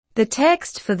The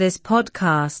text for this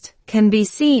podcast can be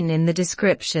seen in the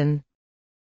description.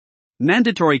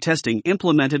 Mandatory testing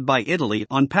implemented by Italy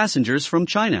on passengers from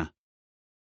China.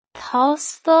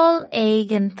 Tástáil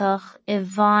éigeantach I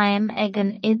bhfeidhm ag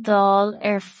an iodáil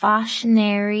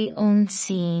faisnéirí ón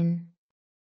Tsín.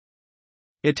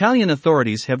 Italian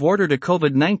authorities have ordered a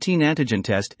COVID-19 antigen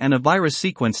test and a virus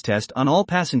sequence test on all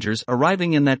passengers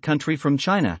arriving in that country from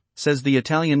China, says the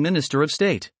Italian Minister of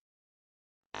State.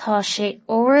 Tá sé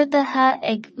ordaithe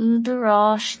ag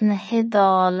údaráis na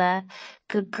hiodáile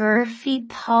go gcuirfí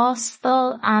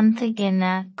tástáil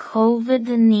antígéine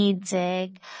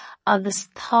COVID-19 agus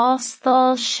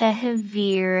tástáil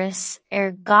sheithimhíris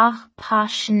gach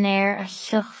paisinéir a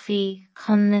thiocfaí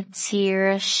chun na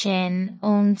tíre sin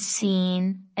ón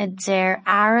Tsín a deir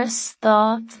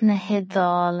Airstát na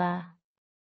hiodáile.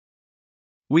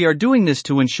 We are doing this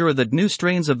to ensure that new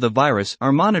strains of the virus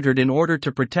are monitored in order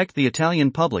to protect the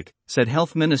Italian public, said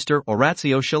Health Minister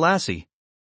Orazio Schillaci.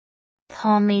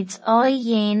 Táimid á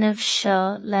dhéanamh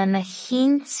seo le na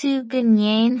chinntiú go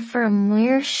ndéanfar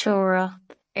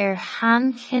maoirseoireacht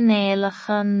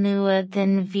hainchnéalacha nua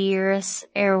den vírus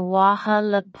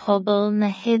mhaithe le pobal na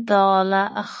hiodáile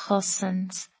a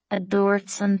chosaint, a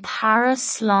dúirt an Tara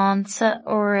Sláinte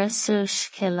Orazio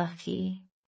Schillaci.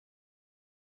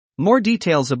 More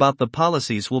details about the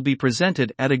policies will be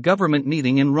presented at a government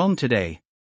meeting in Rome today.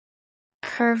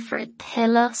 Cuirfear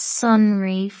tuilleadh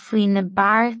sonraí faoi na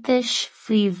beartais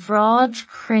faoi bhráid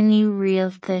cruinniú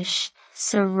rialtais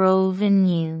sa Rove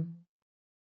inniu.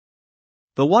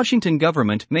 The Washington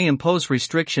government may impose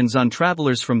restrictions on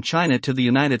travelers from China to the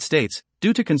United States,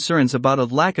 due to concerns about a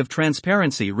lack of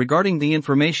transparency regarding the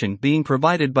information being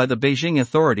provided by the Beijing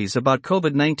authorities about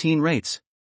COVID-19 rates.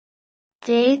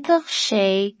 D'fhéadfadh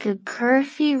sé go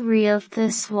gcuirfí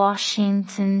rialtas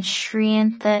Washington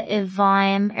srianta I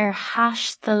bhfeidhm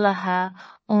thaistealaithe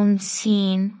ón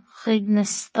Tsín chuig na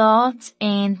Stát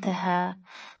Aontaithe,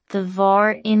 de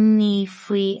bharr imní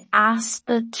faoi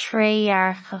easpa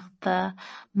tréarchachta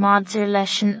maidir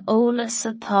leis an eolas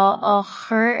atá á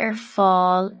chur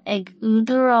fáil ag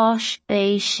údaráis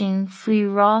Beijing faoi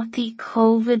rátaí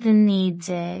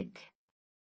COVID-19.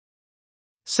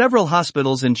 Several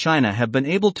hospitals in China have been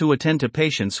able to attend to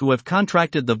patients who have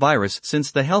contracted the virus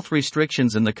since the health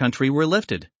restrictions in the country were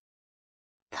lifted.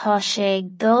 Tá sé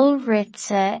ag dul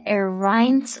rite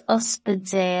roinnt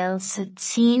ospidéal sa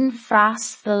Tsín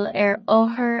freastal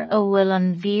othair a bhfuil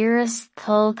an vírus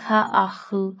tulcha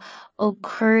acu ó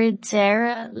cur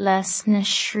deireadh leis na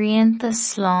srianta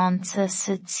sláinte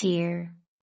sa tír.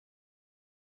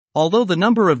 Although the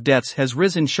number of deaths has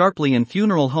risen sharply and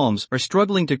funeral homes are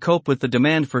struggling to cope with the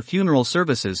demand for funeral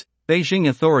services, Beijing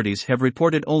authorities have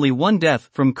reported only one death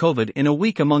from COVID in a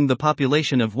week among the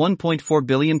population of 1.4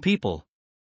 billion people.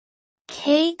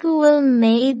 Cé go bhfuil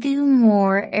méadú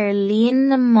mór líon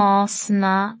na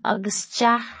másanna agus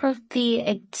deachrachtaí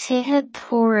ag tithe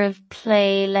tabhairt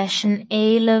plé leis an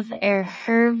éileamh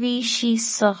thuirmhísí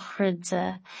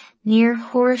sochraide, níor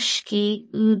thuairiscí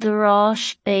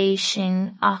údaráis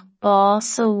Beijing ach bás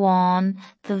amháin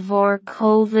de bharr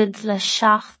COVID le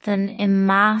seachtain I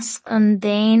measc an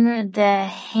daonra de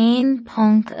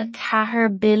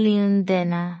 1.4 billiún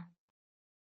duine.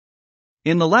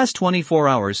 In the last 24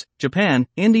 hours, Japan,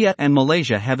 India and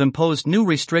Malaysia have imposed new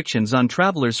restrictions on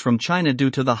travelers from China due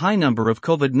to the high number of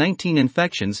COVID-19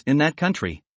 infections in that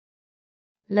country.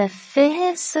 Le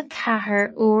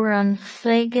 24 uair an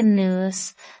chloig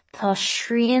anuas, tá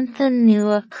srianta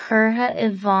nua curtha I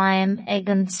bhfeidhm ag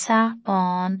an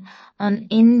Tseapáin, an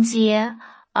India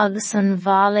agus an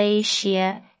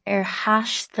Malaysia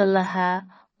thaistealaithe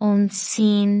ón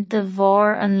Tsín de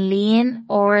bharr an líon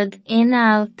ord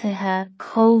ináltaithe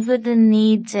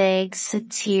COVID-19 sa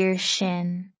tír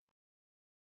sin.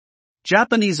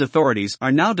 Japanese authorities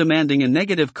are now demanding a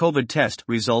negative COVID test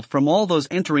result from all those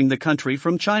entering the country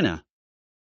from China.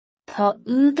 Tá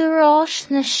údaráis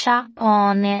na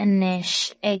Seapáine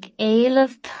anois ag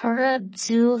éileamh tura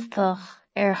dúilteach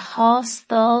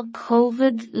thástáil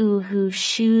COVID uathu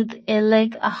siúd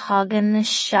uilig a thagann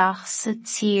isteach sa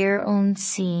tír ón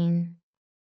Tsín.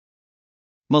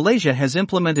 Malaysia has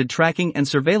implemented tracking and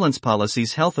surveillance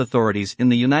policies. Health authorities in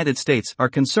the United States are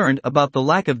concerned about the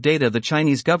lack of data the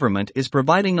Chinese government is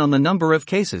providing on the number of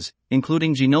cases,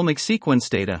 including genomic sequence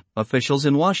data, officials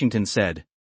in Washington said.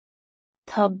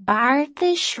 Tá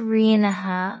beartais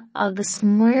rianaithe agus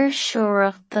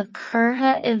maoirseoireachta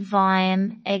curtha I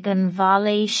bhfeidhm ag an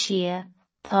Malaysia,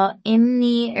 tá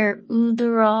imní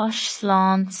údaráis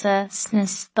sláinte sna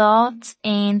Stát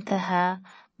Aontaithe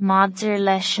maidir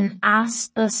leis an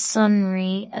easpa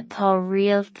sonraí atá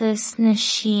rialtas na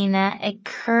Síne ag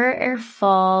cur ar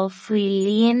fáil faoi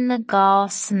líon na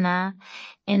gcásanna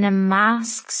ina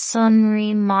measc sonraí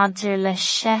maidir le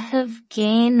seitheamh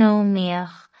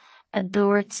géinómaíoch a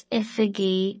dúirt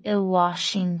oifigeach i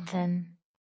Washington.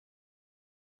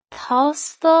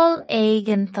 Tástáil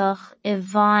éigeantach i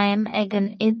bhfeidhm ag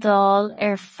an iodáil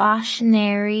ar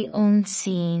faisinéirí ón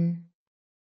Tsín.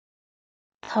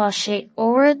 Tá sé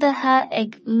ordaithe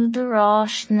ag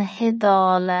údaráis na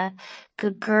hiodáile go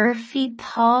gcuirfí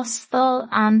tástáil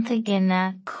antigine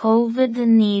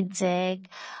COVID-19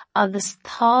 agus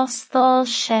tástáil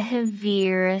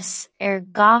seitheamh-víreas ar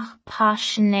gach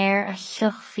paisinéir a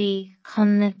thiocfaidh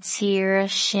chun na tíre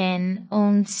sin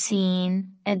ón Tsín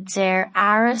a deir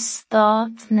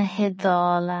Airstát na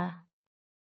hiodáile.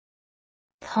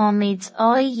 Táimid á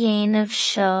dhéanamh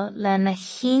seo lena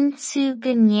chinntiú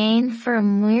go ndéanfar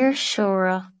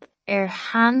maoirseoireacht ar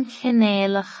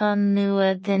theannchinéalacha nua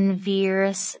den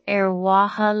víreas ar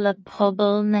mhaithe le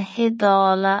pobal na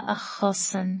hiodáile a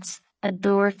chosaint, a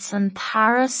dúirt an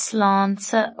Tara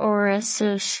Sláinte Óras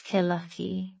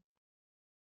Uisciúlacha.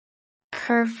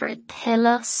 Cuirfear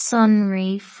tuilleadh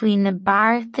sonraí faoi na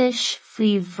beartais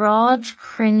faoi bhráid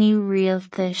cruinniú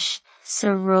rialtais sa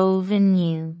Rove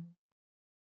inniu.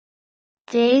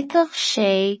 D'fhéadfadh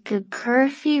sé go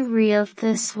gcuirfí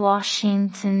rialtas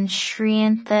Washington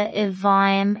srianta i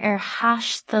bhfeidhm ar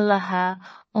thaistealaithe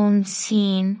ón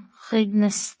Tsín chuig na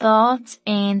Stát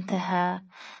Aontaithe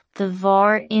de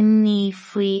bharr imní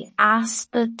faoi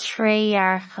easpa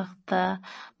tréarchachta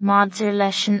maidir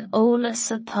leis an eolas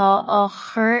atá á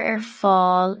chur ar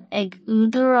fáil ag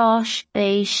údaráis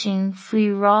béising faoi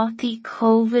rátaí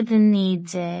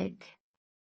COVID-19.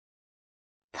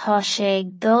 Tá sé ag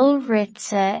dul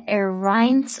rite ar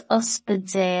roinnt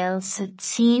ospidéal sa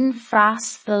tín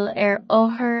freastal ar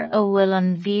othair a bhfuil an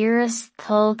víreas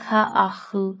tulcha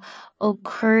acu ó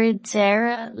cur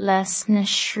deireadh leis na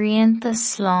srianta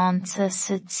sláinte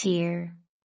sa tír.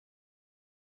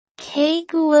 Cé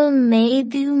go bhfuil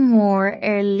méadú mór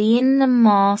ar líon na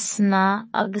másanna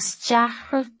agus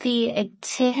deachrachtaí ag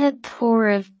tithe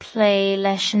tabhairt plé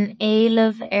leis an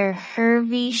éileamh ar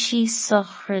thurmhísí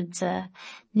sochraide,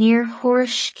 níor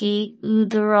thuairiscigh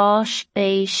údaráis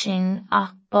béising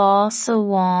ach bás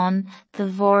amháin de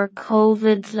bharr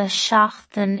COVID le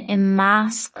seachtain i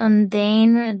measc an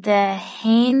daonra de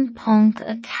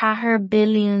 1.4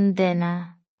 billiún duine.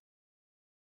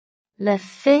 Le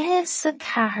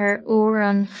 24 uair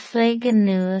an chloig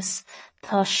anuas,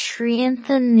 tá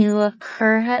srianta nua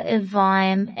curtha i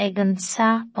bhfeidhm ag an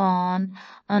Tseapáin,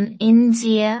 an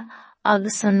India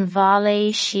agus an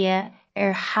Mhailséisia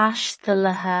ar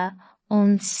thaistealaithe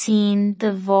ón Tsín de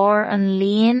bharr an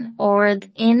líon ord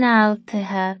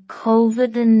ionáltaithe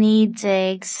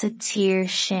COVID-19 sa tír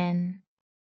sin.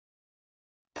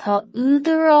 Tá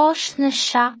údaráis na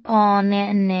Seapáine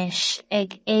anois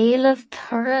ag éileamh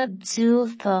toradh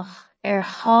dúilteach ar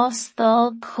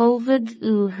thástáil COVID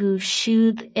uathu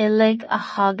siúd uilig a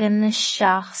thagann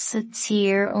isteach sa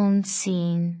tír ón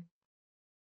Tsín.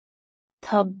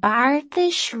 Tá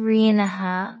beartais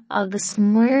rianaithe agus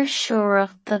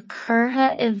maoirseoireachta curtha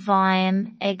i bhfeidhm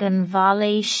ag an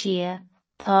Mhailséisia,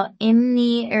 tá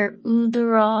imní ar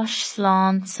údaráis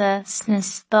sláinte sna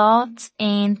Stát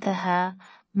Aontaithe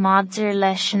maidir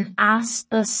leis an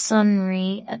easpa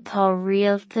sonraí atá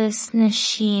rialtas na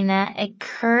Síne ag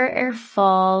cur ar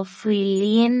fáil faoi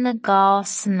líon na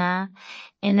gcásanna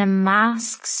ina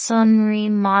measc sonraí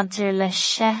maidir le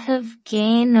seitheamh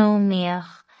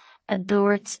géinómaíoch, a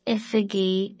dúirt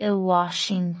oifigeach i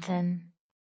Washington.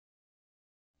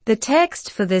 The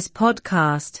text for this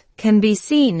podcast can be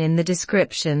seen in the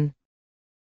description.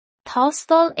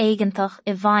 Tástáil éigeantach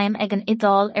i bhfeidhm ag an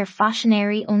iodáil ar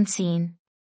faisinéirí ón Tsín.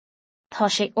 Tá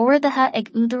sé ordaithe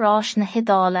ag údaráis na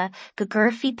hiodáile go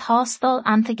gcuirfí tástáil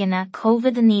antigine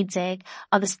COVID-19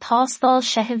 agus tástáil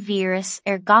seitheamh-víreas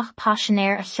ar gach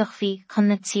paisinéir a thiocfaidh chun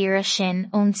na tíre sin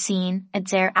ón Tsín a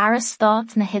deir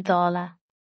Airstát na hiodáile.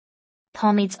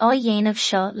 Táimid á dhéanamh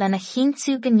seo lena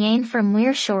chinntiú go ndéanfar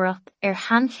maoirseoireacht ar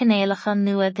theannchinéalacha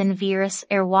nua den víreas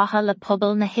ar mhaithe le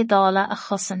pobal na hiodáile a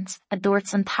chosaint, a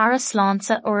dúirt an Tara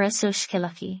Sláinte Óras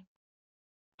Uisciúlacha.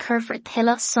 Cuirfear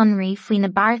tuilleadh sonraí faoi na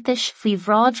beartais faoi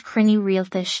bhráid cruinniú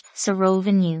rialtais sa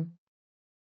Rove inniu.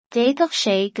 D'fhéadfadh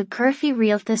sé go gcuirfí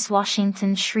rialtas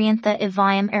Washington srianta i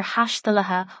bhfeidhm ar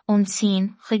thaistealaithe ón Tsín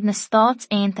chuig na Stát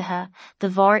Aontaithe de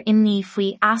bharr imní faoi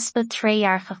easpa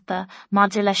tréarchachta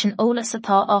maidir leis an eolas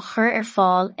atá á chur ar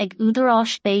fáil ag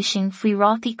údaráis béising faoi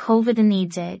rátaí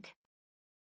COVID-19.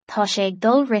 Tá sé ag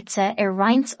dul rite ar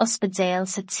roinnt ospidéal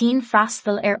sa tín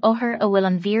freastal ar othair a bhfuil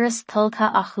an vírus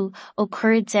tulcha acu ó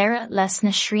cur deireadh leis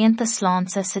na srianta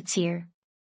sláinte sa tír.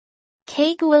 Cé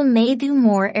go bhfuil méadú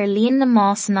mór ar líon na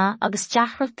másanna agus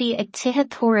deachrachtaí ag tithe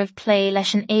tóramh plé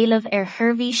leis an éileamh ar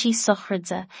thuirmhísí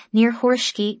sochraide, níor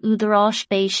thuairiscí údarás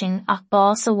béising ach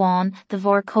bás amháin de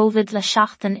bhór Covid le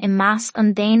seachtain i measc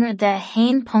an déanra de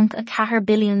 1.4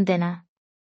 billiún duine.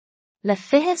 Le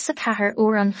 24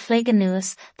 uair an phléig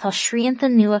anuas tá srianta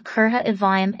nua curtha I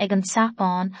bhfeidhm ag an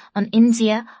Tseapáin, an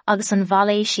India agus an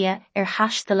Mhailséisia ar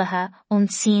thaistealaithe ón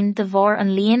tsin de bhór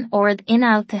an líon ord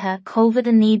ináltaithe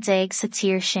Covid-19 sa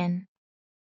tír sin.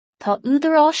 Tá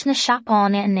údarás na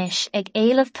Seapáine anois ag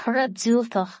éileamh tura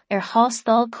dúilteach ar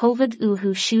thástáil Covid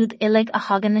uathu siúd uilig a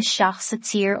hagan isteach sa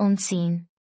tír ón tsin.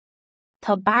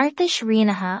 Tá beartais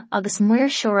rianaithe agus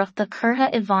muirseireachta curtha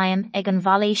I bhfeidhm ag an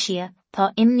Mhailséisia,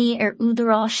 tá imní ar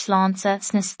údarás sláinte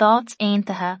sna Stát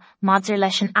Aontaithe maidir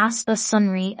leis an easpa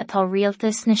sonraí atá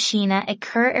rialtas na Síne ag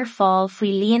cur ar fáil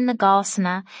faoi líon na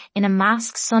gásanna ina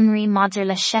measc sonraí maidir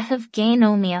le seitheamh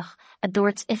géanómaíoch a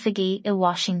dúirt oifigeí I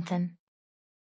Washington.